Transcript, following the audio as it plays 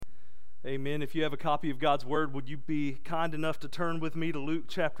Amen. If you have a copy of God's Word, would you be kind enough to turn with me to Luke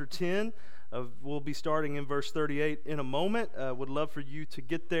chapter 10? We'll be starting in verse 38 in a moment. Would love for you to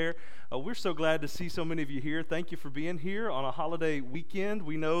get there. We're so glad to see so many of you here. Thank you for being here on a holiday weekend.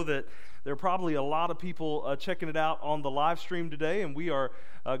 We know that there are probably a lot of people checking it out on the live stream today, and we are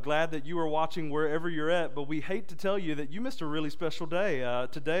glad that you are watching wherever you're at. But we hate to tell you that you missed a really special day.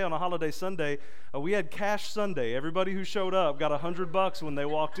 Today on a holiday Sunday, we had Cash Sunday. Everybody who showed up got $100 when they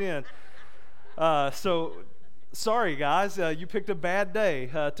walked in. So sorry guys, you picked a bad day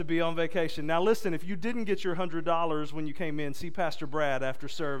to be on vacation. Now listen, if you didn't get your $100 when you came in, see Pastor Brad after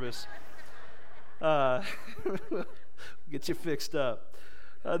service. Get you fixed up.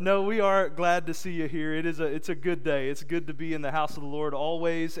 No, we are glad to see you here. It's a good day. It's good to be in the house of the Lord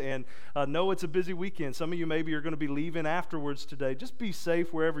always, and know it's a busy weekend. Some of you maybe are going to be leaving afterwards today. Just be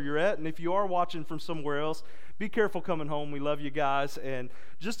safe wherever you're at, and if you are watching from somewhere else, be careful coming home. We love you guys, and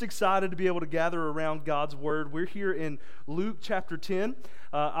just excited to be able to gather around God's Word. We're here in Luke chapter 10.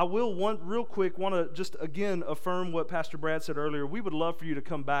 I will want to just again affirm what Pastor Brad said earlier. We would love for you to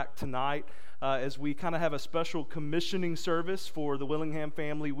come back tonight as we kind of have a special commissioning service for the Willingham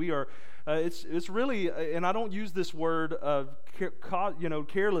family. We are, it's really, and I don't use this word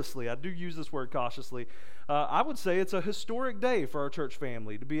carelessly. I do use this word cautiously. I would say it's a historic day for our church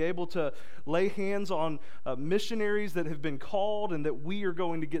family to be able to lay hands on missionaries that have been called and that we are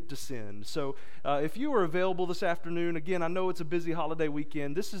going to get to send. So if you are available this afternoon, again, I know it's a busy holiday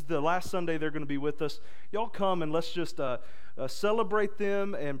weekend. This is the last Sunday they're going to be with us. Y'all come and let's just celebrate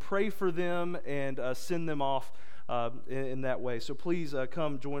them and pray for them and send them off in that way. So please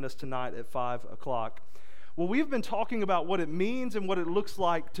come join us tonight at 5 o'clock. Well, we've been talking about what it means and what it looks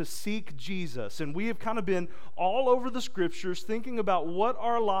like to seek Jesus. And we have kind of been all over the scriptures thinking about what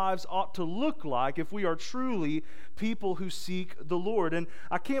our lives ought to look like if we are truly people who seek the Lord. And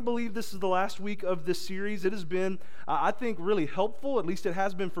I can't believe this is the last week of this series. It has been, I think, really helpful. At least it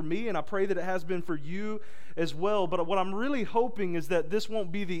has been for me, and I pray that it has been for you as well. But what I'm really hoping is that this won't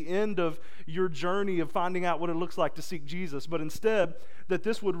be the end of your journey of finding out what it looks like to seek Jesus, but instead that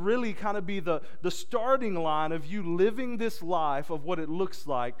this would really kind of be the starting line of you living this life of what it looks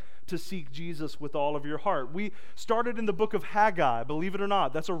like to seek Jesus with all of your heart. We started in the book of Haggai, believe it or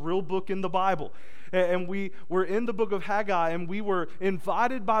not. That's a real book in the Bible. And we were in the book of Haggai, and we were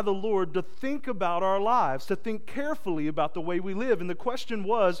invited by the Lord to think about our lives, to think carefully about the way we live. And the question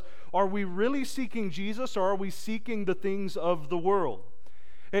was, are we really seeking Jesus, or are we seeking the things of the world?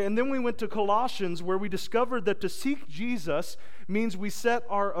 And then we went to Colossians, where we discovered that to seek Jesus means we set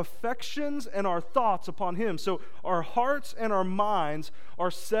our affections and our thoughts upon Him. So our hearts and our minds are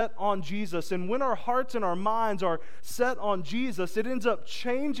set on Jesus. And when our hearts and our minds are set on Jesus, it ends up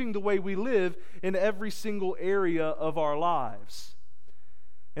changing the way we live in every single area of our lives.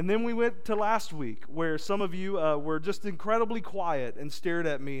 And then we went to last week, where some of you were just incredibly quiet and stared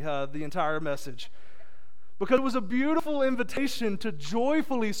at me the entire message. Because it was a beautiful invitation to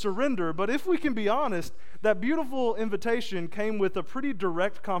joyfully surrender, but if we can be honest, that beautiful invitation came with a pretty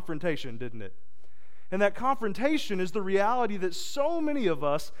direct confrontation, didn't it? And that confrontation is the reality that so many of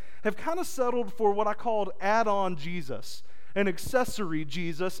us have kind of settled for what I called add-on Jesus, an accessory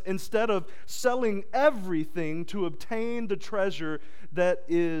Jesus, instead of selling everything to obtain the treasure that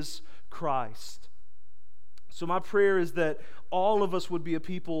is Christ. So my prayer is that all of us would be a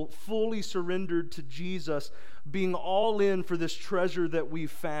people fully surrendered to Jesus, being all in for this treasure that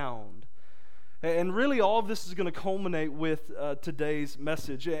we've found. And really all of this is going to culminate with today's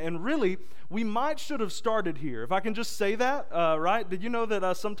message. And really, we should have started here. If I can just say that, right? Did you know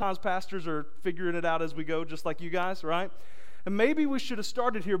that sometimes pastors are figuring it out as we go, just like you guys, right? And maybe we should have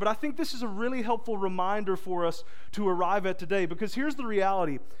started here, but I think this is a really helpful reminder for us to arrive at today, because here's the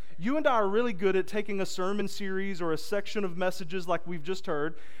reality. You and I are really good at taking a sermon series or a section of messages like we've just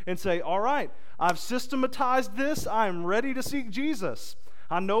heard and say, all right, I've systematized this. I am ready to seek Jesus.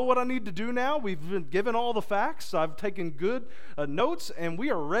 I know what I need to do now. We've been given all the facts. I've taken good notes, and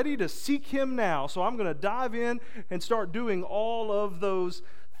we are ready to seek Him now. So I'm going to dive in and start doing all of those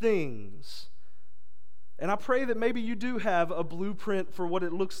things. And I pray that maybe you do have a blueprint for what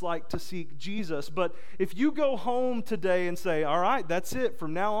it looks like to seek Jesus. But if you go home today and say, all right, that's it.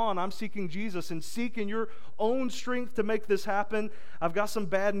 From now on, I'm seeking Jesus, and seek in your own strength to make this happen, I've got some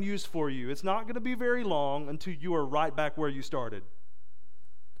bad news for you. It's not going to be very long until you are right back where you started.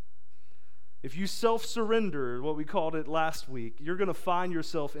 If you self-surrender, what we called it last week, you're going to find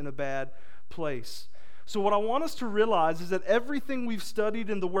yourself in a bad place. So what I want us to realize is that everything we've studied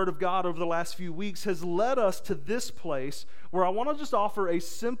in the Word of God over the last few weeks has led us to this place where I want to just offer a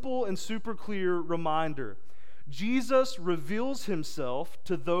simple and super clear reminder. Jesus reveals himself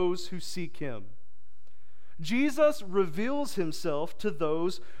to those who seek him. Jesus reveals himself to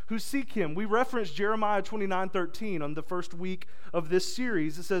those who seek him. We referenced Jeremiah 29:13 on the first week of this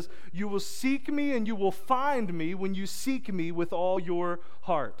series. It says, "You will seek me and you will find me when you seek me with all your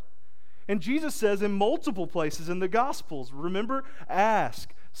heart." And Jesus says in multiple places in the Gospels, remember,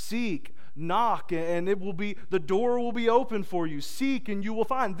 ask, seek, knock, and the door will be open for you. Seek and you will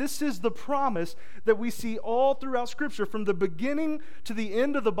find. This is the promise that we see all throughout Scripture. From the beginning to the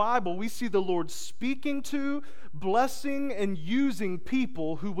end of the Bible, we see the Lord speaking to, blessing, and using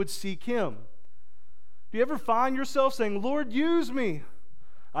people who would seek him. Do you ever find yourself saying, "Lord, use me"?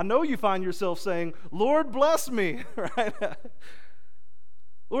 I know you find yourself saying, "Lord, bless me," right?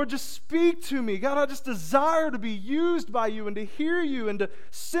 Lord, just speak to me. God, I just desire to be used by you and to hear you and to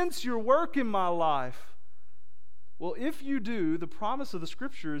sense your work in my life. Well, if you do, the promise of the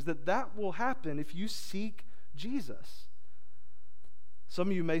Scripture is that that will happen if you seek Jesus. Some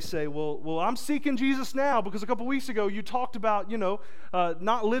of you may say, well, I'm seeking Jesus now because a couple weeks ago you talked about,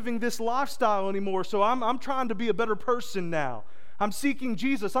 not living this lifestyle anymore, so I'm trying to be a better person now. I'm seeking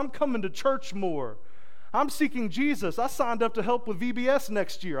Jesus. I'm coming to church more. I'm seeking Jesus. I signed up to help with VBS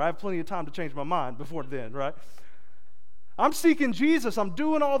next year. I have plenty of time to change my mind before then, right? I'm seeking Jesus. I'm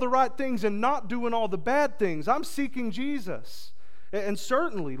doing all the right things and not doing all the bad things. I'm seeking Jesus. And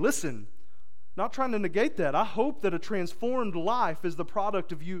certainly, listen, not trying to negate that. I hope that a transformed life is the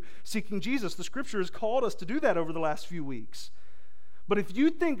product of you seeking Jesus. The Scripture has called us to do that over the last few weeks. But if you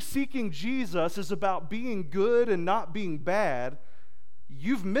think seeking Jesus is about being good and not being bad,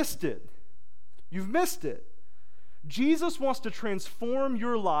 you've missed it. You've missed it. Jesus wants to transform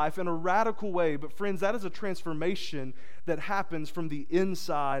your life in a radical way, but friends, that is a transformation that happens from the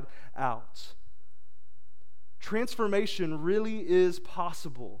inside out. Transformation really is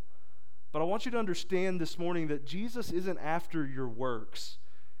possible, but I want you to understand this morning that Jesus isn't after your works.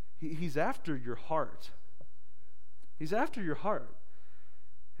 He's after your heart. He's after your heart.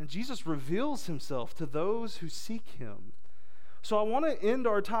 And Jesus reveals himself to those who seek him. So I want to end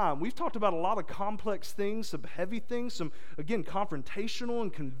our time. We've talked about a lot of complex things, some heavy things, some, again, confrontational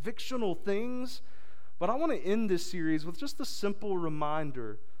and convictional things. But I want to end this series with just a simple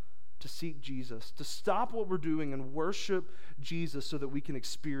reminder to seek Jesus, to stop what we're doing and worship Jesus so that we can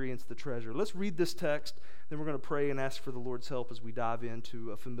experience the treasure. Let's read this text, then we're going to pray and ask for the Lord's help as we dive into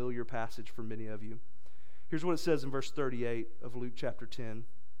a familiar passage for many of you. Here's what it says in verse 38 of Luke chapter 10.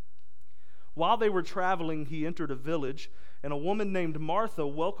 While they were traveling, he entered a village, and a woman named Martha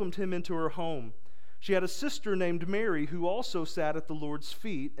welcomed him into her home. She had a sister named Mary who also sat at the Lord's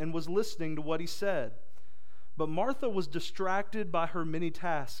feet and was listening to what he said. But Martha was distracted by her many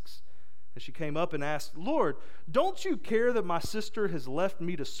tasks. And she came up and asked, "Lord, don't you care that my sister has left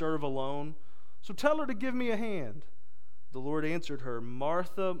me to serve alone? So tell her to give me a hand." The Lord answered her,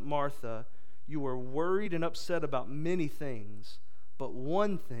 "Martha, Martha, you are worried and upset about many things, but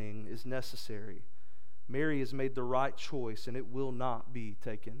one thing is necessary. Mary has made the right choice, and it will not be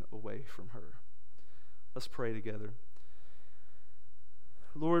taken away from her." Let's pray together.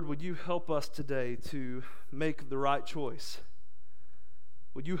 Lord, would you help us today to make the right choice?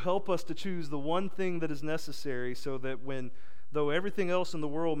 Would you help us to choose the one thing that is necessary so that though everything else in the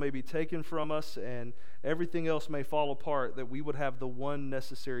world may be taken from us and everything else may fall apart, that we would have the one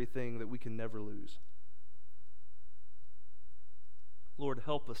necessary thing that we can never lose. Lord,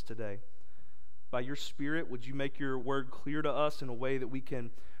 help us today. By your Spirit, would you make your word clear to us in a way that we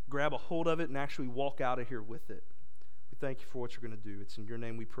can grab a hold of it and actually walk out of here with it? We thank you for what you're going to do. It's in your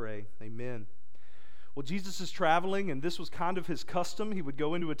name we pray. Amen. Well, Jesus is traveling, and this was kind of his custom. He would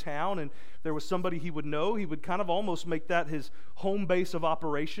go into a town, and there was somebody he would know. He would kind of almost make that his home base of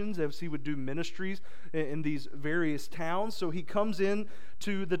operations as he would do ministries in these various towns. So he comes in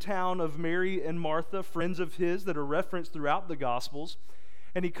to the town of Mary and Martha, friends of his that are referenced throughout the Gospels.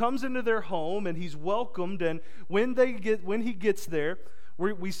 And he comes into their home, and he's welcomed. And when he gets there,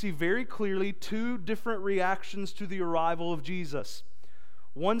 we see very clearly two different reactions to the arrival of Jesus.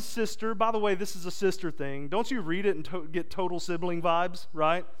 One sister, by the way, this is a sister thing. Don't you read it and get total sibling vibes,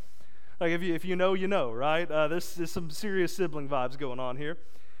 right? Like if you know, you know, right? There's some serious sibling vibes going on here.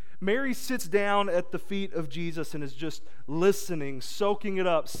 Mary sits down at the feet of Jesus and is just listening, soaking it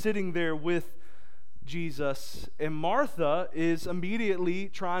up, sitting there with Jesus. And Martha is immediately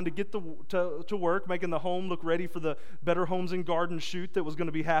trying to get to work, making the home look ready for the Better Homes and Gardens shoot that was going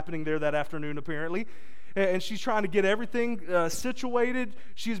to be happening there that afternoon, apparently. And she's trying to get everything situated.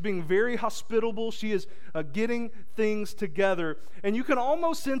 She's being very hospitable. She is getting things together. And you can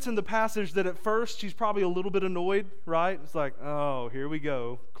almost sense in the passage that at first she's probably a little bit annoyed, right? It's like, oh, here we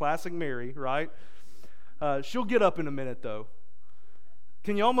go. Classic Mary, right? She'll get up in a minute, though.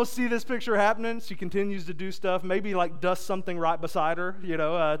 Can you almost see this picture happening? She continues to do stuff, maybe like dust something right beside her,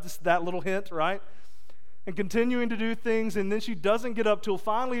 just that little hint, right? And continuing to do things, and then she doesn't get up till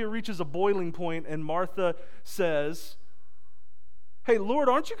finally it reaches a boiling point, and Martha says, "Hey, Lord,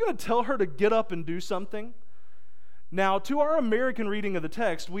 aren't you going to tell her to get up and do something?" Now, to our American reading of the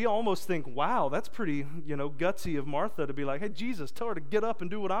text, we almost think, wow, that's pretty, gutsy of Martha to be like, "Hey, Jesus, tell her to get up and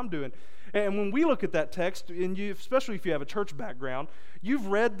do what I'm doing." And when we look at that text, and especially if you have a church background, you've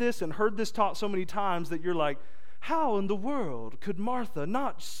read this and heard this taught so many times that you're like, how in the world could Martha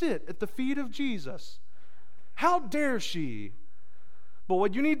not sit at the feet of Jesus? How dare she? But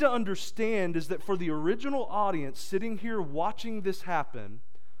what you need to understand is that for the original audience sitting here watching this happen,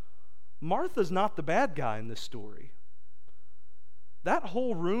 Martha's not the bad guy in this story. That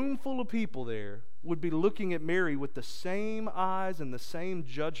whole room full of people there would be looking at Mary with the same eyes and the same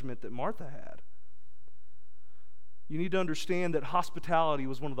judgment that Martha had. You need to understand that hospitality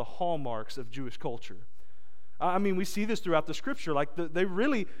was one of the hallmarks of Jewish culture. I mean, we see this throughout the scripture. Like, they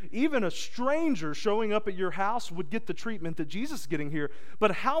really, even a stranger showing up at your house would get the treatment that Jesus is getting here.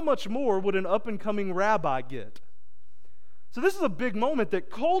 But how much more would an up-and-coming rabbi get? So this is a big moment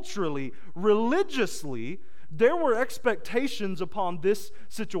that culturally, religiously, there were expectations upon this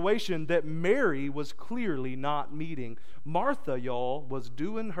situation that Mary was clearly not meeting. Martha, y'all, was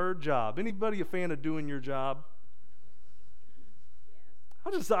doing her job. Anybody a fan of doing your job?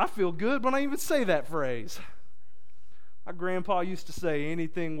 I feel good when I even say that phrase. My grandpa used to say,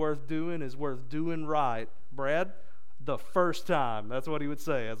 anything worth doing is worth doing right. Brad, the first time. That's what he would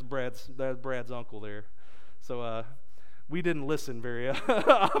say. That's Brad's uncle there. So we didn't listen very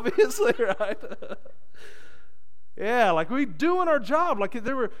obviously, right? Yeah, like we doing our job. Like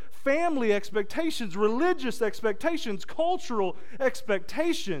there were family expectations, religious expectations, cultural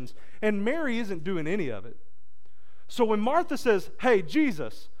expectations, and Mary isn't doing any of it. So when Martha says, "Hey,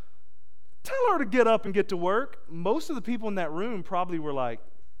 Jesus, tell her to get up and get to work," most of the people in that room probably were like,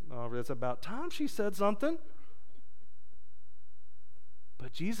 "Oh, it's about time she said something."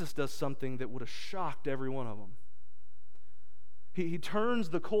 But Jesus does something that would have shocked every one of them. He turns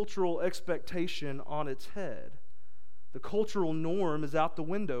the cultural expectation on its head. The cultural norm is out the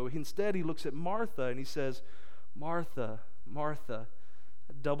window. Instead, he looks at Martha and he says, "Martha, Martha."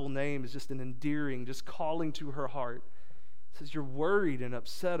 That double name is just an endearing, just calling to her heart. He says, "You're worried and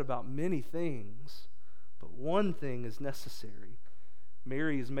upset about many things, but one thing is necessary.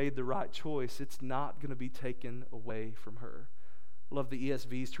 Mary has made the right choice. It's not going to be taken away from her." I love the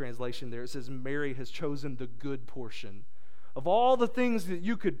ESV's translation there. It says, "Mary has chosen the good portion. Of all the things that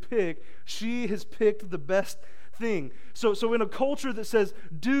you could pick, she has picked the best thing." So in a culture that says,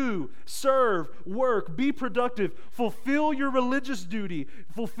 do, serve, work, be productive, fulfill your religious duty,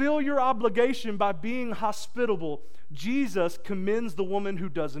 fulfill your obligation by being hospitable, Jesus commends the woman who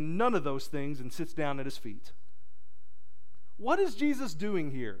does none of those things and sits down at his feet. What is Jesus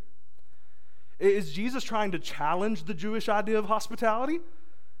doing here? Is Jesus trying to challenge the Jewish idea of hospitality?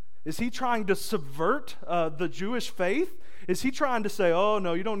 Is he trying to subvert the Jewish faith? Is he trying to say, "Oh,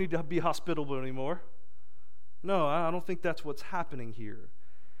 no, you don't need to be hospitable anymore"? No, I don't think that's what's happening here.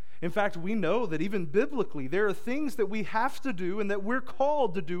 In fact, we know that even biblically, there are things that we have to do and that we're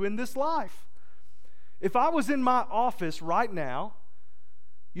called to do in this life. If I was in my office right now,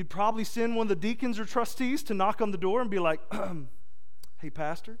 you'd probably send one of the deacons or trustees to knock on the door and be like, "Hey,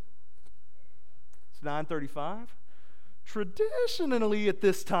 Pastor, it's 9:35. Traditionally at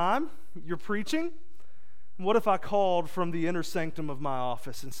this time, you're preaching. What if I called from the inner sanctum of my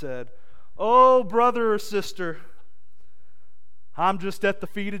office and said, 'Oh, brother or sister, I'm just at the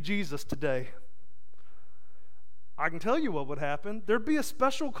feet of Jesus today'?" I can tell you what would happen. There'd be a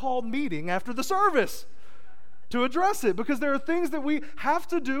special called meeting after the service to address it, because there are things that we have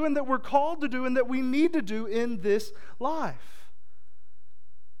to do and that we're called to do and that we need to do in this life.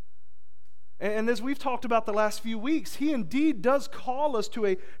 And as we've talked about the last few weeks, he indeed does call us to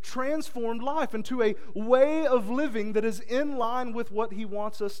a transformed life and to a way of living that is in line with what he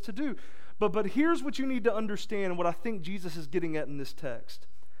wants us to do. But here's what you need to understand, and what I think Jesus is getting at in this text.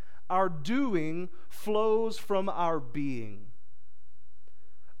 Our doing flows from our being.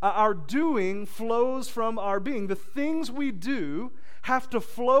 Our doing flows from our being. The things we do have to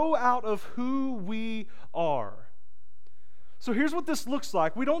flow out of who we are. So here's what this looks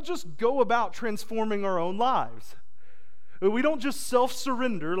like. We don't just go about transforming our own lives. We don't just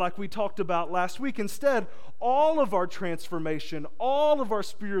self-surrender like we talked about last week. Instead, all of our transformation, all of our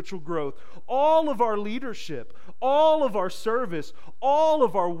spiritual growth, all of our leadership, all of our service, all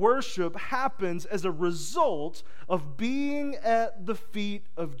of our worship happens as a result of being at the feet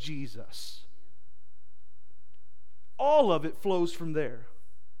of Jesus. all of it flows from there.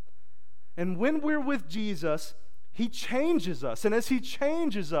 And when we're with Jesus, He changes us. And as He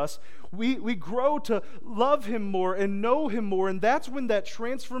changes us, we grow to love Him more and know Him more. And that's when that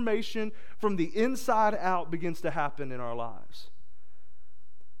transformation from the inside out begins to happen in our lives.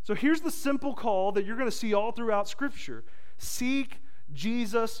 So here's the simple call that you're going to see all throughout Scripture. Seek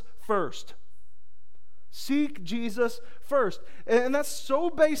Jesus first. Seek Jesus first. And that's so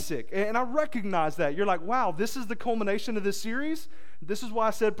basic. And I recognize that. You're like, wow, this is the culmination of this series? This is why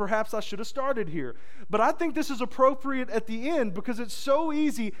I said perhaps I should have started here. But I think this is appropriate at the end because it's so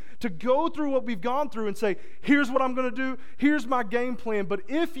easy to go through what we've gone through and say, here's what I'm going to do. Here's my game plan. But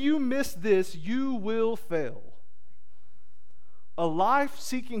if you miss this, you will fail. A life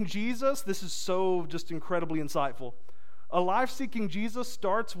seeking Jesus, this is so just incredibly insightful. A life seeking Jesus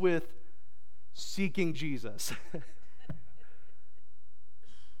starts with seeking Jesus.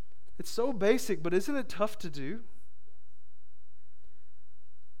 It's so basic, but isn't it tough to do?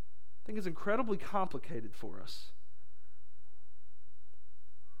 I think it's incredibly complicated for us.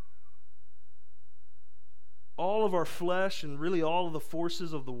 All of our flesh and really all of the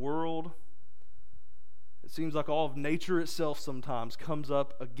forces of the world, it seems like all of nature itself sometimes comes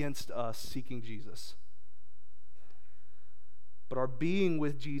up against us seeking Jesus. But our being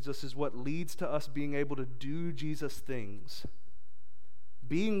with Jesus is what leads to us being able to do Jesus things.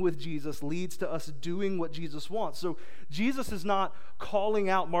 Being with Jesus leads to us doing what Jesus wants. So Jesus is not calling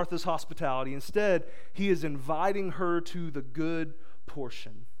out Martha's hospitality. Instead, He is inviting her to the good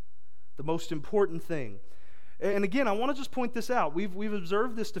portion, the most important thing. And again, I want to just point this out. We've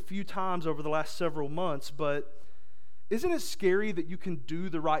observed this a few times over the last several months, but isn't it scary that you can do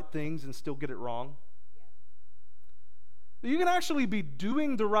the right things and still get it wrong? You can actually be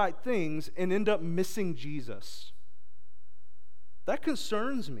doing the right things and end up missing Jesus. That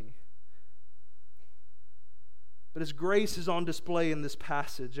concerns me. But His grace is on display in this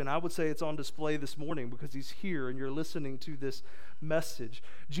passage, and I would say it's on display this morning because He's here and you're listening to this message.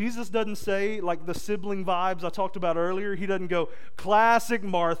 Jesus doesn't say, like the sibling vibes I talked about earlier, He doesn't go, classic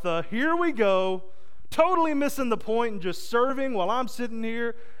Martha, here we go, totally missing the point and just serving while I'm sitting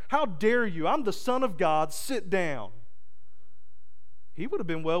here. How dare you? I'm the Son of God, sit down. He would have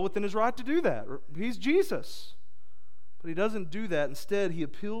been well within His right to do that. He's Jesus. But He doesn't do that. Instead, He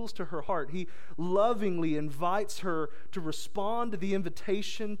appeals to her heart. He lovingly invites her to respond to the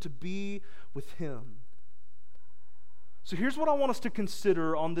invitation to be with Him. So here's what I want us to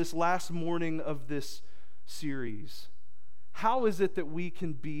consider on this last morning of this series. How is it that we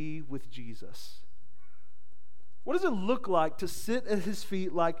can be with Jesus? What does it look like to sit at His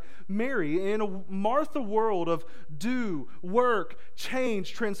feet like Mary in a Martha world of do, work,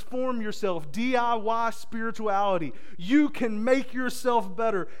 change, transform yourself, DIY spirituality? You can make yourself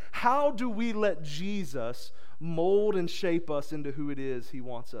better. How do we let Jesus mold and shape us into who it is He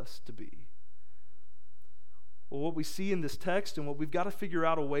wants us to be? Well, what we see in this text and what we've got to figure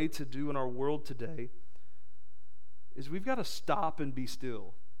out a way to do in our world today is we've got to stop and be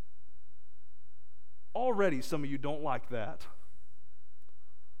still. Already, some of you don't like that.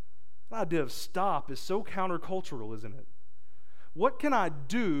 The idea of stop is so countercultural, isn't it? What can I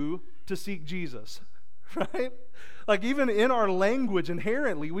do to seek Jesus? Right? Like even in our language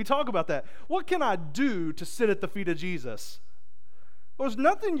inherently, we talk about that. What can I do to sit at the feet of Jesus? Well, there's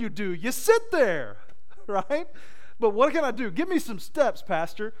nothing you do. You sit there, right? But what can I do? Give me some steps,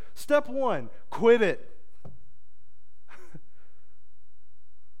 Pastor. Step 1, quit it.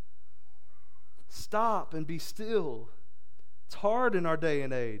 Stop and be still. It's hard in our day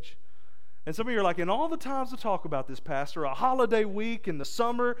and age. And some of you are like, in all the times to talk about this, Pastor, a holiday week in the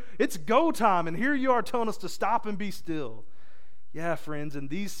summer, it's go time, and here you are telling us to stop and be still. Yeah, friends, in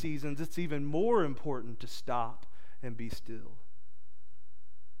these seasons, it's even more important to stop and be still.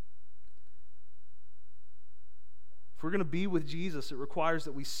 If we're going to be with Jesus, it requires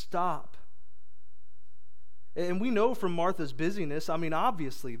that we stop. And we know from Martha's busyness, I mean,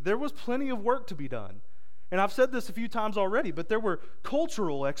 obviously, there was plenty of work to be done. And I've said this a few times already, but there were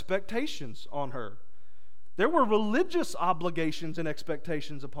cultural expectations on her. There were religious obligations and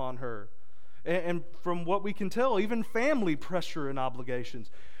expectations upon her. And from what we can tell, even family pressure and obligations.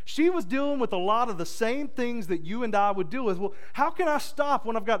 She was dealing with a lot of the same things that you and I would deal with. Well, how can I stop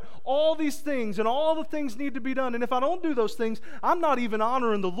when I've got all these things and all the things need to be done? And if I don't do those things, I'm not even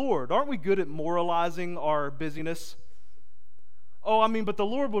honoring the Lord. Aren't we good at moralizing our busyness? Oh, I mean, but the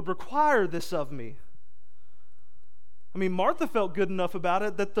Lord would require this of me. I mean, Martha felt good enough about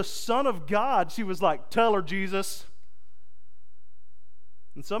it that the Son of God, she was like, tell her, Jesus.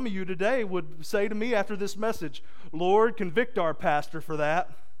 And some of you today would say to me after this message, Lord, convict our pastor for that.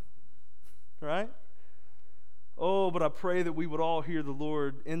 Right? Oh, but I pray that we would all hear the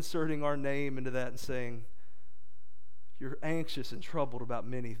Lord inserting our name into that and saying, you're anxious and troubled about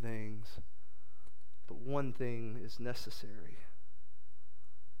many things, but one thing is necessary.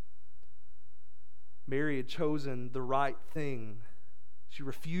 Mary had chosen the right thing. She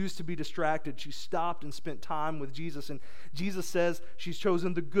refused to be distracted. She stopped and spent time with Jesus. And Jesus says she's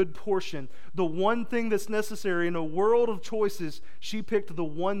chosen the good portion, the one thing that's necessary. In a world of choices, she picked the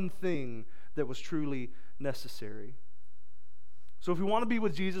one thing that was truly necessary. So if we want to be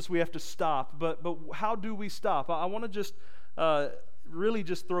with Jesus, we have to stop. But how do we stop? I want to just really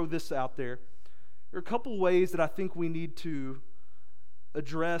just throw this out there. There are a couple ways that I think we need to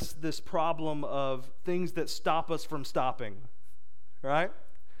address this problem of things that stop us from stopping. Right?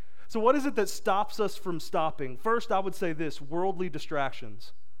 So what is it that stops us from stopping? First, I would say this: worldly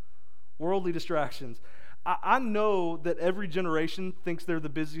distractions. Worldly distractions. I know that every generation thinks they're the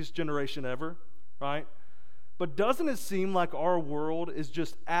busiest generation ever, right? But doesn't it seem like our world is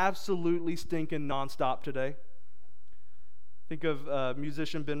just absolutely stinking nonstop today? Think of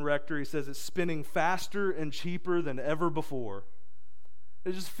musician Ben Rector. He says it's spinning faster and cheaper than ever before.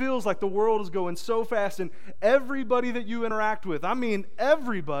 It just feels like the world is going so fast, and everybody that you interact with, I mean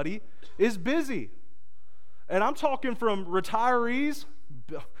everybody, is busy. And I'm talking from retirees,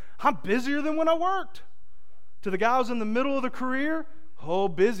 I'm busier than when I worked, to the guys in the middle of the career, oh,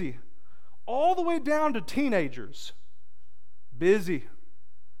 busy. All the way down to teenagers, busy.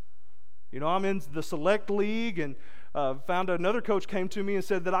 You know, I'm in the select league, and found another coach came to me and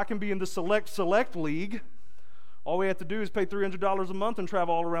said that I can be in the select league. All we have to do is pay $300 a month and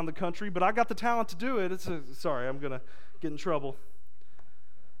travel all around the country, but I got the talent to do it. Sorry, I'm going to get in trouble.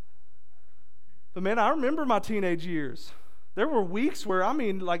 But man, I remember my teenage years. There were weeks where,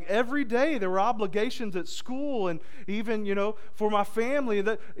 like every day there were obligations at school and even, for my family,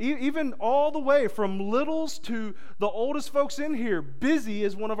 that even all the way from littles to the oldest folks in here, busy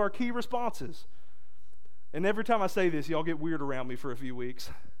is one of our key responses. And every time I say this, y'all get weird around me for a few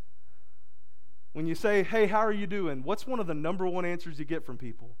weeks. When you say, hey, how are you doing? What's one of the number one answers you get from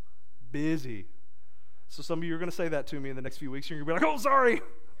people? Busy. So some of you are going to say that to me in the next few weeks. You're going to be like, oh, sorry.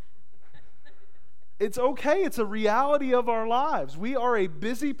 It's okay. It's a reality of our lives. We are a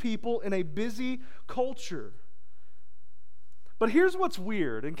busy people in a busy culture. But here's what's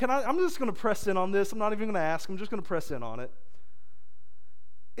weird. And I'm just going to press in on this. I'm not even going to ask. I'm just going to press in on it.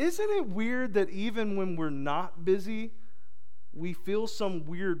 Isn't it weird that even when we're not busy, we feel some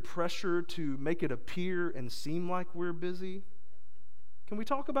weird pressure to make it appear and seem like we're busy? Can we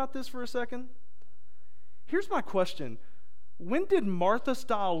talk about this for a second? Here's my question. When did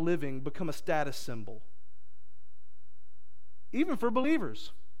Martha-style living become a status symbol? Even for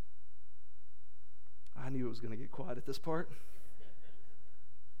believers. I knew it was going to get quiet at this part.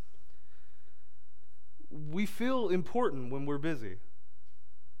 We feel important when we're busy.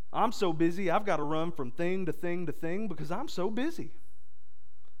 I'm so busy, I've got to run from thing to thing to thing because I'm so busy.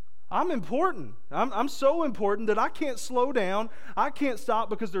 I'm important. I'm so important that I can't slow down. I can't stop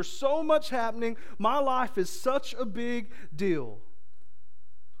because there's so much happening. My life is such a big deal.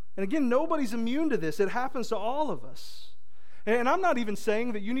 And again, nobody's immune to this. It happens to all of us. And I'm not even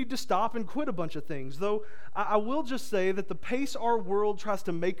saying that you need to stop and quit a bunch of things, though I will just say that the pace our world tries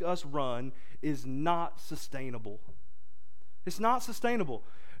to make us run is not sustainable. It's not sustainable.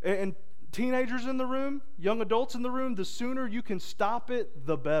 And teenagers in the room, young adults in the room, the sooner you can stop it,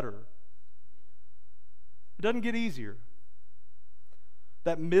 the better. It doesn't get easier.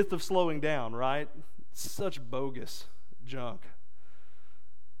 That myth of slowing down, right? Such bogus junk.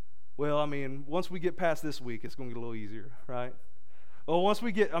 Well, once we get past this week, it's going to get a little easier, right? Well, once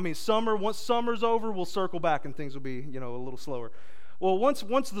summer's over, we'll circle back and things will be, a little slower. Well,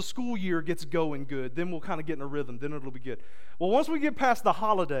 once the school year gets going good, then we'll kind of get in a rhythm. Then it'll be good. Well, once we get past the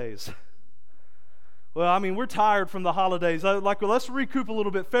holidays, we're tired from the holidays. Let's recoup a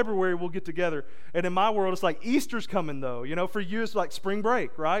little bit. February, we'll get together. And in my world, it's like Easter's coming, though. For you, it's like spring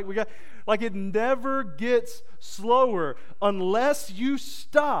break, right? It never gets slower. Unless you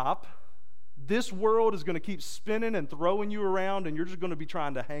stop, this world is going to keep spinning and throwing you around, and you're just going to be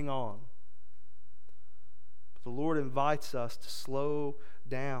trying to hang on. The Lord invites us to slow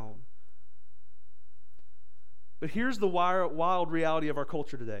down. But here's the wild reality of our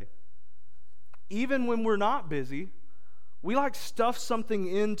culture today. Even when we're not busy, we stuff something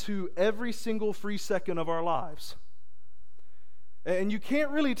into every single free second of our lives. And you can't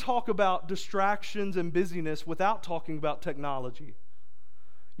really talk about distractions and busyness without talking about technology.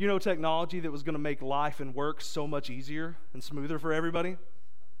 Technology that was going to make life and work so much easier and smoother for everybody?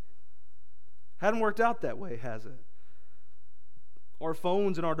 Hadn't worked out that way, has it? Our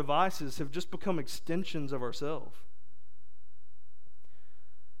phones and our devices have just become extensions of ourselves.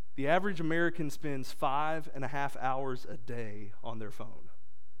 The average American spends 5.5 hours a day on their phone.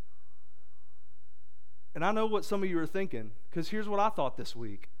 And I know what some of you are thinking, because here's what I thought this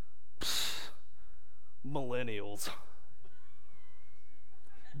week. Millennials.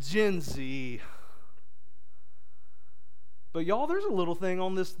 Gen Z. But y'all, there's a little thing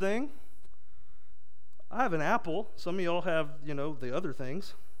on this thing. I have an Apple. Some of y'all have, the other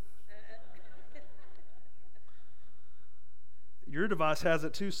things. Your device has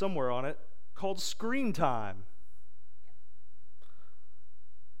it too somewhere on it, called screen time.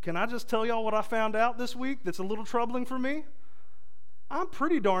 Can I just tell y'all what I found out this week that's a little troubling for me? I'm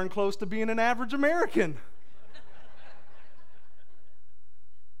pretty darn close to being an average American.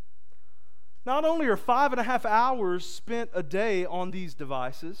 Not only are 5.5 hours spent a day on these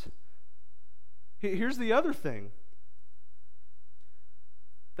devices, here's the other thing.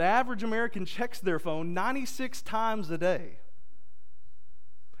 The average American checks their phone 96 times a day.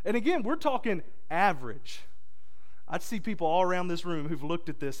 And again, we're talking average. I see people all around this room who've looked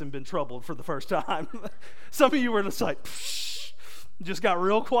at this and been troubled for the first time. Some of you were just like, psh, just got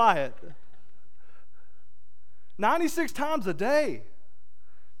real quiet. 96 times a day.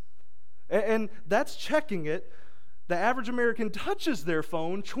 And that's checking it. The average American touches their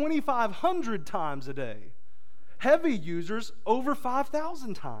phone 2,500 times a day. Heavy users over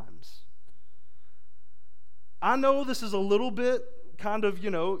 5,000 times. I know this is a little bit kind of,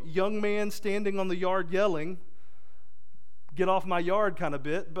 young man standing on the yard yelling, get off my yard kind of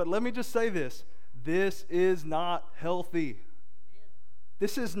bit, but let me just say this. This is not healthy.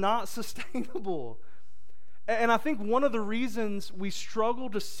 This is not sustainable. And I think one of the reasons we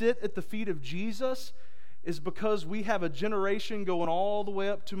struggle to sit at the feet of Jesus is because we have a generation going all the way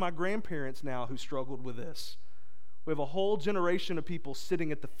up to my grandparents now who struggled with this. We have a whole generation of people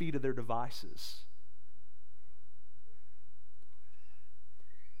sitting at the feet of their devices.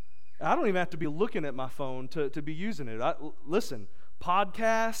 I don't even have to be looking at my phone to be using it. Listen,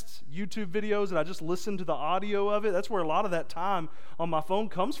 podcasts, YouTube videos, and I just listen to the audio of it. That's where a lot of that time on my phone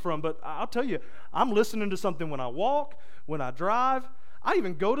comes from. But I'll tell you, I'm listening to something when I walk, when I drive. I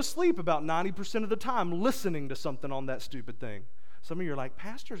even go to sleep about 90% of the time listening to something on that stupid thing. Some of you are like,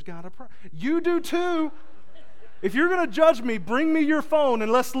 Pastor's got a problem. You do too. If you're going to judge me, bring me your phone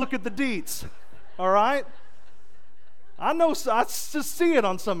and let's look at the deets. All right? I know, I just see it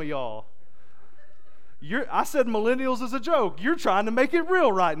on some of y'all. I said millennials is a joke. You're trying to make it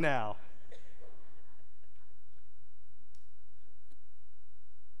real right now.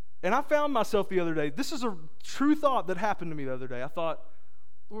 And I found myself the other day, this is a true thought that happened to me the other day. I thought,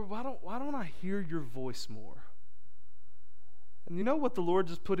 Lord, why don't I hear your voice more? And you know what the Lord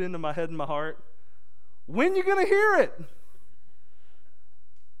just put into my head and my heart? When you going to hear it?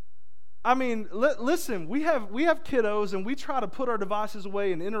 I mean, listen, we have kiddos, and we try to put our devices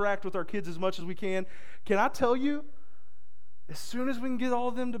away and interact with our kids as much as we can. Can I tell you, as soon as we can get all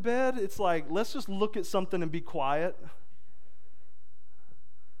of them to bed, it's like, let's just look at something and be quiet.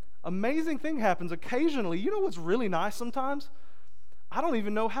 Amazing thing happens occasionally. You know what's really nice sometimes? I don't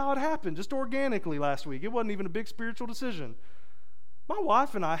even know how it happened, just organically last week. It wasn't even a big spiritual decision. My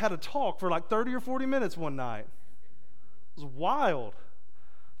wife and I had a talk for like 30 or 40 minutes one night. It was wild.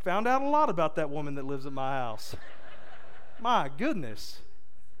 Found out a lot about that woman that lives at my house. My goodness.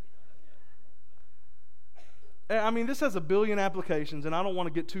 I mean, this has a billion applications, and I don't want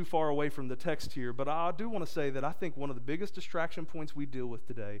to get too far away from the text here, but I do want to say that I think one of the biggest distraction points we deal with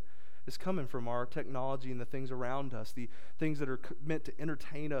today is coming from our technology and the things around us, the things that are meant to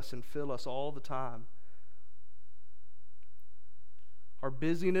entertain us and fill us all the time. Our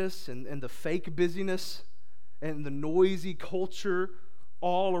busyness and the fake busyness and the noisy culture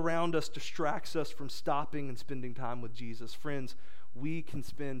all around us distracts us from stopping and spending time with Jesus. Friends, we can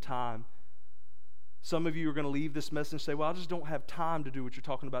spend time. Some of you are going to leave this message and say, well, I just don't have time to do what you're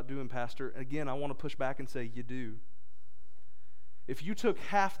talking about doing, Pastor. Again, I want to push back and say, you do. If you took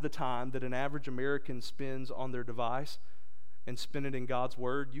half the time that an average American spends on their device and spend it in God's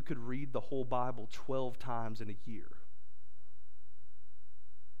Word, you could read the whole Bible 12 times in a year.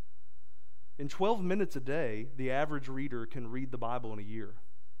 In 12 minutes a day, the average reader can read the Bible in a year.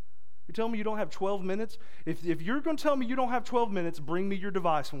 You're telling me you don't have 12 minutes? If you're going to tell me you don't have 12 minutes, bring me your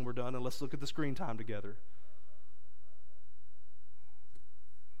device when we're done and let's look at the screen time together.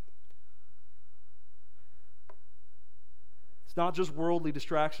 It's not just worldly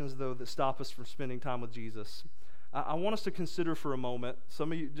distractions, though, that stop us from spending time with Jesus. I want us to consider for a moment,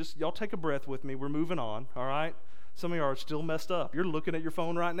 some of you, y'all take a breath with me. We're moving on, all right? Some of you are still messed up. You're looking at your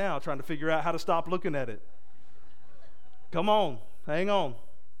phone right now trying to figure out how to stop looking at it. Come on. Hang on.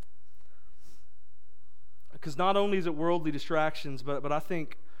 Because not only is it worldly distractions, but I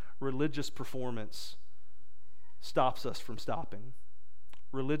think religious performance stops us from stopping.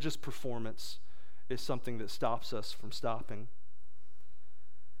 Religious performance is something that stops us from stopping.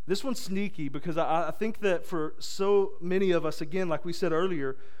 This one's sneaky because I think that for so many of us, again, like we said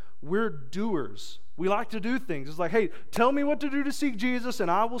earlier, we're doers. We like to do things. It's like, hey, tell me what to do to seek Jesus, and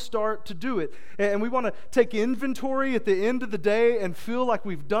I will start to do it. And we want to take inventory at the end of the day and feel like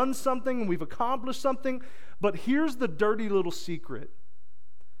we've done something and we've accomplished something. But here's the dirty little secret.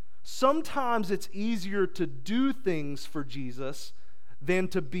 Sometimes it's easier to do things for Jesus than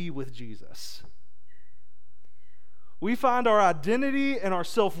to be with Jesus. We find our identity and our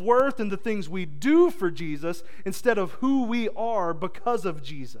self-worth in the things we do for Jesus instead of who we are because of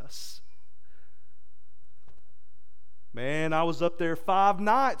Jesus. Man, I was up there 5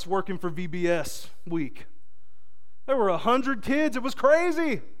 nights working for VBS week. There were 100 kids. It was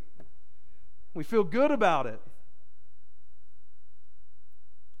crazy. We feel good about it.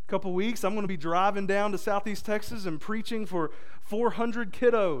 Couple weeks, I'm going to be driving down to Southeast Texas and preaching for 400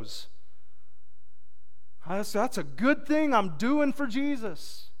 kiddos. That's a good thing I'm doing for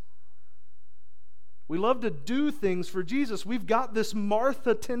Jesus. We love to do things for Jesus. We've got this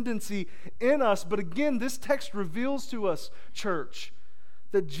Martha tendency in us, but again, this text reveals to us, church,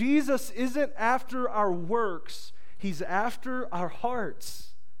 that Jesus isn't after our works, He's after our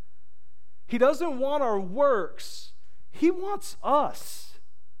hearts. He doesn't want our works, He wants us.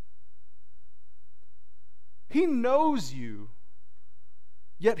 He knows you,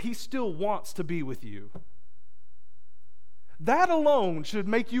 yet He still wants to be with you. That alone should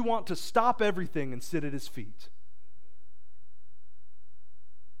make you want to stop everything and sit at His feet.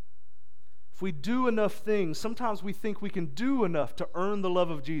 If we do enough things, sometimes we think we can do enough to earn the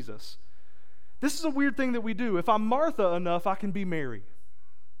love of Jesus. This is a weird thing that we do. If I'm Martha enough, I can be Mary.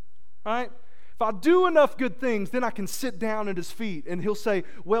 Right? If I do enough good things, then I can sit down at His feet and He'll say,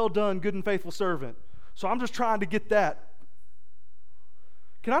 "Well done, good and faithful servant." So I'm just trying to get that.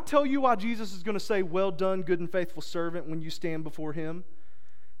 Can I tell you why Jesus is going to say, "Well done, good and faithful servant," when you stand before Him?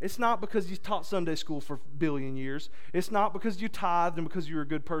 It's not because you taught Sunday school for a billion years. It's not because you tithed and because you're a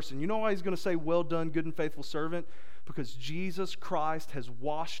good person. You know why He's going to say, "Well done, good and faithful servant"? Because Jesus Christ has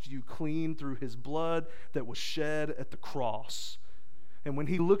washed you clean through His blood that was shed at the cross. And when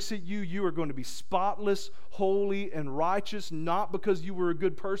He looks at you, you are going to be spotless, holy, and righteous, not because you were a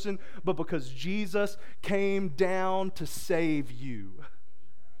good person, but because Jesus came down to save you.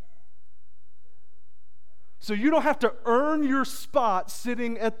 So you don't have to earn your spot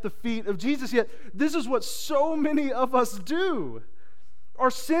sitting at the feet of Jesus. Yet this is what so many of us do.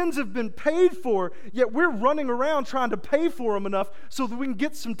 Our sins have been paid for, yet we're running around trying to pay for them enough so that we can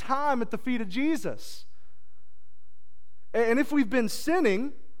get some time at the feet of Jesus. And if we've been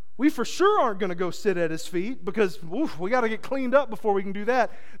sinning, we for sure aren't going to go sit at His feet because we got to get cleaned up before we can do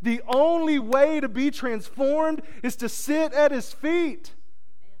that. The only way to be transformed is to sit at His feet.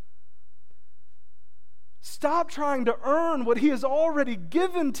 Stop trying to earn what He has already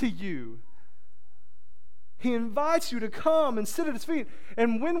given to you. He invites you to come and sit at His feet.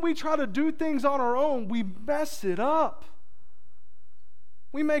 And when we try to do things on our own, we mess it up.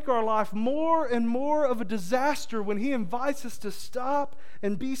 We make our life more and more of a disaster when He invites us to stop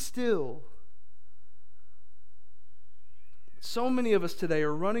and be still. So many of us today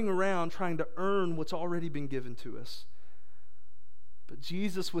are running around trying to earn what's already been given to us. But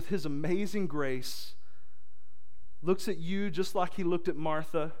Jesus, with His amazing grace, looks at you just like He looked at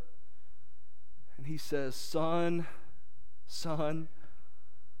Martha, and He says, "Son, son,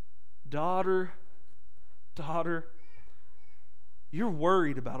 daughter, daughter, you're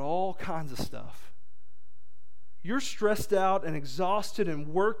worried about all kinds of stuff. You're stressed out and exhausted and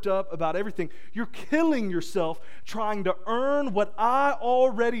worked up about everything. You're killing yourself trying to earn what I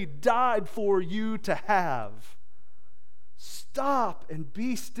already died for you to have. Stop and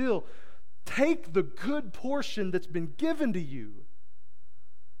be still. Take the good portion that's been given to you.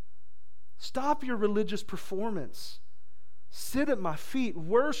 Stop your religious performance. Sit at my feet,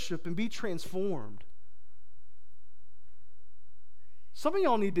 worship, and be transformed." Some of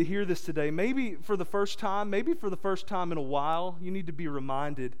y'all need to hear this today. Maybe for the first time in a while, you need to be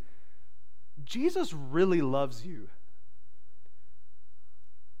reminded, Jesus really loves you.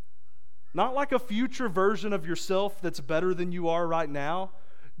 Not like a future version of yourself that's better than you are right now.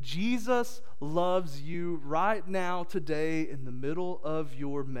 Jesus loves you right now, today, in the middle of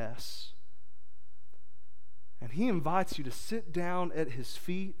your mess. And He invites you to sit down at His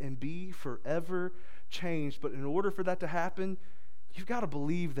feet and be forever changed. But in order for that to happen, you've got to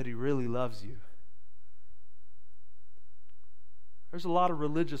believe that He really loves you. There's a lot of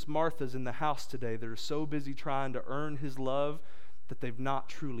religious Marthas in the house today that are so busy trying to earn his love that they've not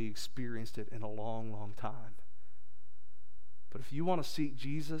truly experienced it in a long, long time. But if you want to seek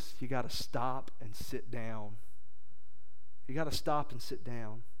Jesus, you got to stop and sit down. You got to stop and sit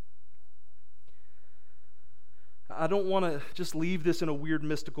down. I don't want to just leave this in a weird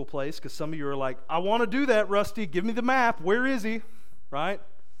mystical place, because some of you are like, I want to do that, Rusty. Give me the map. Where is he? Right?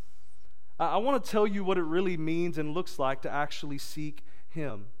 I want to tell you what it really means and looks like to actually seek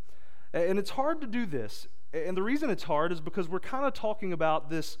him. And it's hard to do this. And the reason it's hard is because we're kind of talking about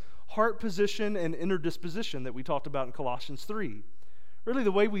this heart position and inner disposition that we talked about in Colossians 3. Really,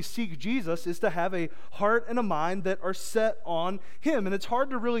 the way we seek Jesus is to have a heart and a mind that are set on him. And it's hard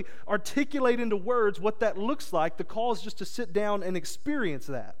to really articulate into words what that looks like. The call is just to sit down and experience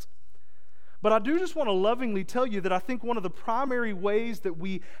that. But I do just want to lovingly tell you that I think one of the primary ways that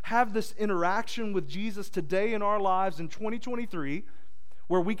we have this interaction with Jesus today in our lives in 2023,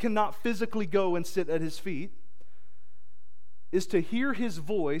 where we cannot physically go and sit at his feet, is to hear his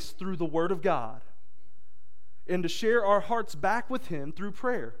voice through the Word of God and to share our hearts back with him through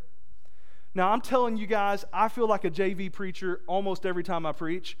prayer. Now, I'm telling you guys, I feel like a JV preacher almost every time I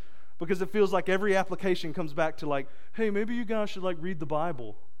preach, because it feels like every application comes back to like, hey, maybe you guys should like read the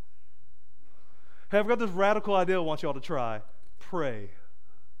Bible. Hey, I've got this radical idea I want y'all to try. Pray.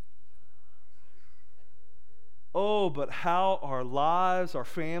 Oh, but how our lives, our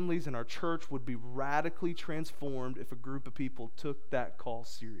families, and our church would be radically transformed if a group of people took that call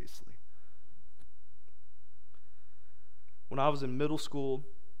seriously. When I was in middle school,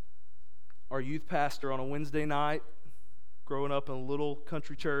 our youth pastor on a Wednesday night, growing up in a little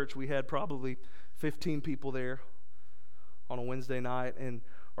country church, we had probably 15 people there on a Wednesday night, and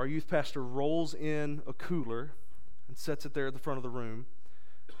our youth pastor rolls in a cooler and sets it there at the front of the room,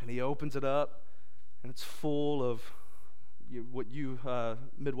 and he opens it up, and it's full of what you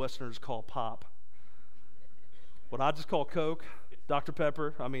Midwesterners call pop. What I just call Coke, Dr.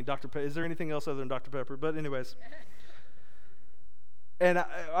 Pepper. I mean, Dr. Is there anything else other than Dr. Pepper? But anyways. And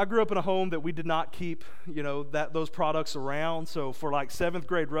I grew up in a home that we did not keep, those products around. So for like 7th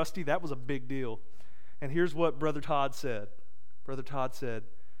grade Rusty, that was a big deal. And here's what Brother Todd said. Brother Todd said,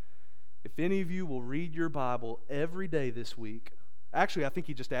 if any of you will read your Bible every day this week. Actually, I think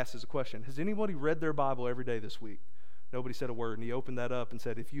he just asked us a question. Has anybody read their Bible every day this week? Nobody said a word, and he opened that up and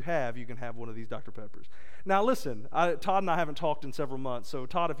said, if you have, you can have one of these Dr. Peppers. Now listen, Todd and I haven't talked in several months, so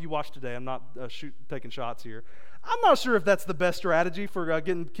Todd, if you watch today, I'm not taking shots here. I'm not sure if that's the best strategy for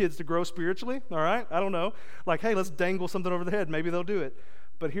getting kids to grow spiritually, all right? I don't know. Like, hey, let's dangle something over the head. Maybe they'll do it.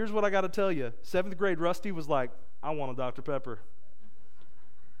 But here's what I got to tell you. 7th grade Rusty was like, I want a Dr. Pepper.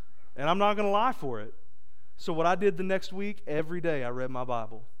 And I'm not going to lie for it. So what I did the next week, every day I read my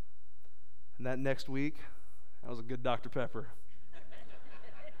Bible. And that next week, that was a good Dr. Pepper.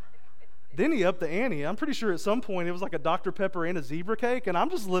 Then he upped the ante. I'm pretty sure at some point it was like a Dr. Pepper and a zebra cake, and I'm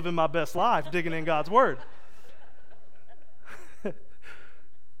just living my best life digging in God's Word.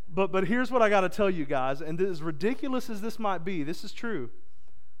 But here's what I got to tell you guys, and as ridiculous as this might be, this is true.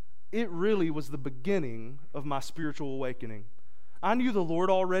 It really was the beginning of my spiritual awakening. I knew the Lord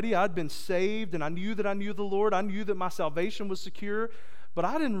already. I'd been saved, and I knew that I knew the Lord. I knew that my salvation was secure, but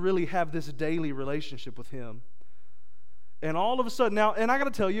I didn't really have this daily relationship with Him. And all of a sudden, now, and I got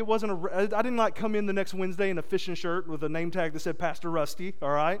to tell you, I didn't like come in the next Wednesday in a fishing shirt with a name tag that said Pastor Rusty,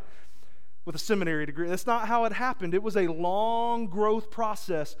 all right, with a seminary degree. That's not how it happened. It was a long growth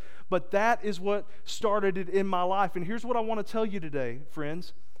process, but that is what started it in my life. And here's what I want to tell you today,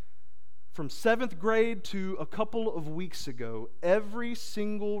 friends. From 7th grade to a couple of weeks ago, every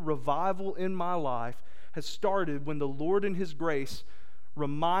single revival in my life has started when the Lord in His grace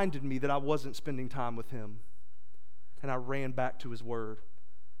reminded me that I wasn't spending time with Him. And I ran back to His Word.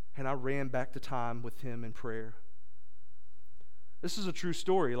 And I ran back to time with Him in prayer. This is a true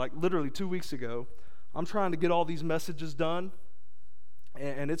story. Like literally 2 weeks ago, I'm trying to get all these messages done.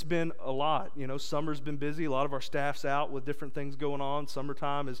 And it's been a lot. Summer's been busy. A lot of our staff's out with different things going on.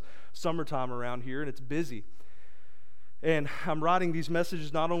 Summertime is summertime around here, and it's busy. And I'm writing these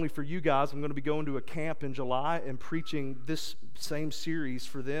messages not only for you guys. I'm going to be going to a camp in July and preaching this same series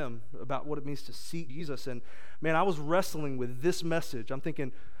for them about what it means to seek Jesus. And man, I was wrestling with this message. I'm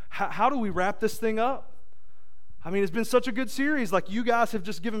thinking, how do we wrap this thing up? I mean, it's been such a good series. Like, you guys have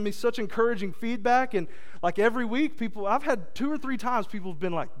just given me such encouraging feedback. And like every week, I've had 2 or 3 times people have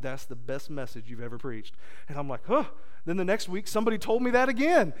been like, that's the best message you've ever preached. And I'm like, huh. Then the next week, somebody told me that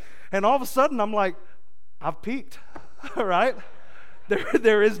again. And all of a sudden, I'm like, I've peaked. All right?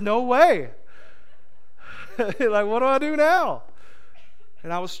 There is no way. Like, what do I do now?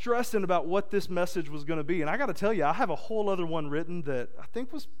 And I was stressing about what this message was going to be. And I got to tell you, I have a whole other one written that I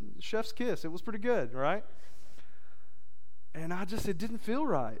think was Chef's Kiss. It was pretty good, right? And it didn't feel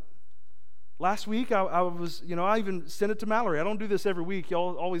right. Last week, I was, I even sent it to Mallory. I don't do this every week.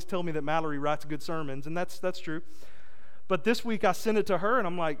 Y'all always tell me that Mallory writes good sermons, and that's true. But this week, I sent it to her, and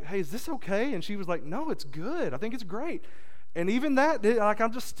I'm like, hey, is this okay? And she was like, no, it's good. I think it's great. And even that,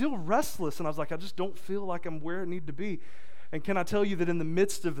 I'm just still restless. And I was like, I just don't feel like I'm where I need to be. And can I tell you that in the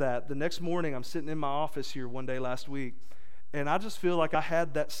midst of that, the next morning, I'm sitting in my office here one day last week, and I just feel like I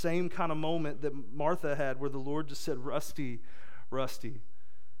had that same kind of moment that Martha had where the Lord just said, Rusty,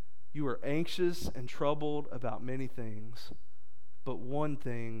 you are anxious and troubled about many things, but one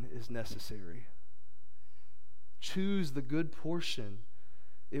thing is necessary. Choose the good portion.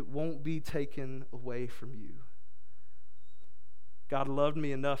 It won't be taken away from you. God loved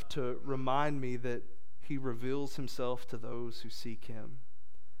me enough to remind me that He reveals Himself to those who seek Him.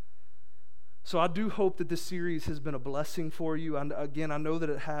 So I do hope that this series has been a blessing for you. And again, I know that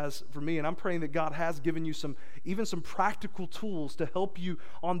it has for me, and I'm praying that God has given you some practical tools to help you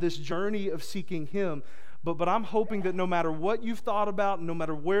on this journey of seeking Him. But I'm hoping that no matter what you've thought about, no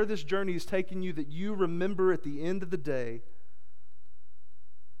matter where this journey is taking you, that you remember at the end of the day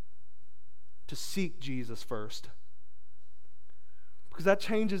to seek Jesus first. Because that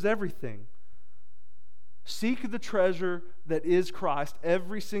changes everything. Seek the treasure that is Christ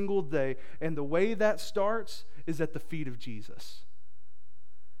every single day. And the way that starts is at the feet of Jesus.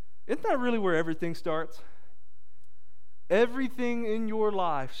 Isn't that really where everything starts? Everything in your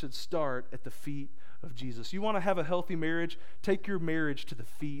life should start at the feet of Jesus. You want to have a healthy marriage? Take your marriage to the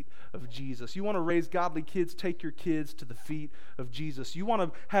feet of Jesus. You want to raise godly kids? Take your kids to the feet of Jesus. You want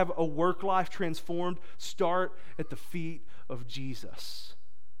to have a work life transformed? Start at the feet of Jesus.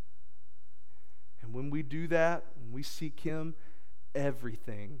 And when we do that, when we seek Him,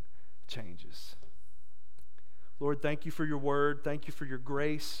 everything changes. Lord, thank you for your word. Thank you for your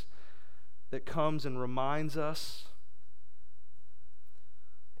grace that comes and reminds us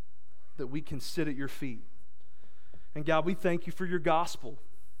that we can sit at your feet. And God, we thank you for your gospel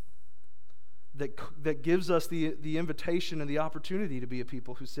that gives us the invitation and the opportunity to be a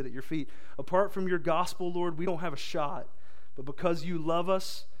people who sit at your feet. Apart from your gospel, Lord, we don't have a shot. But because you love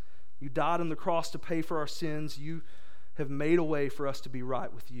us, you died on the cross to pay for our sins, you have made a way for us to be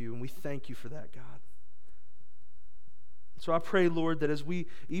right with you, and we thank you for that, God. So I pray, Lord, that as we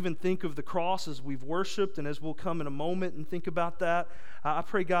even think of the cross, as we've worshiped, and as we'll come in a moment and think about that, I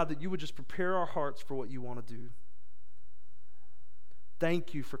pray, God, that you would just prepare our hearts for what you want to do.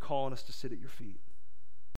 Thank you for calling us to sit at your feet.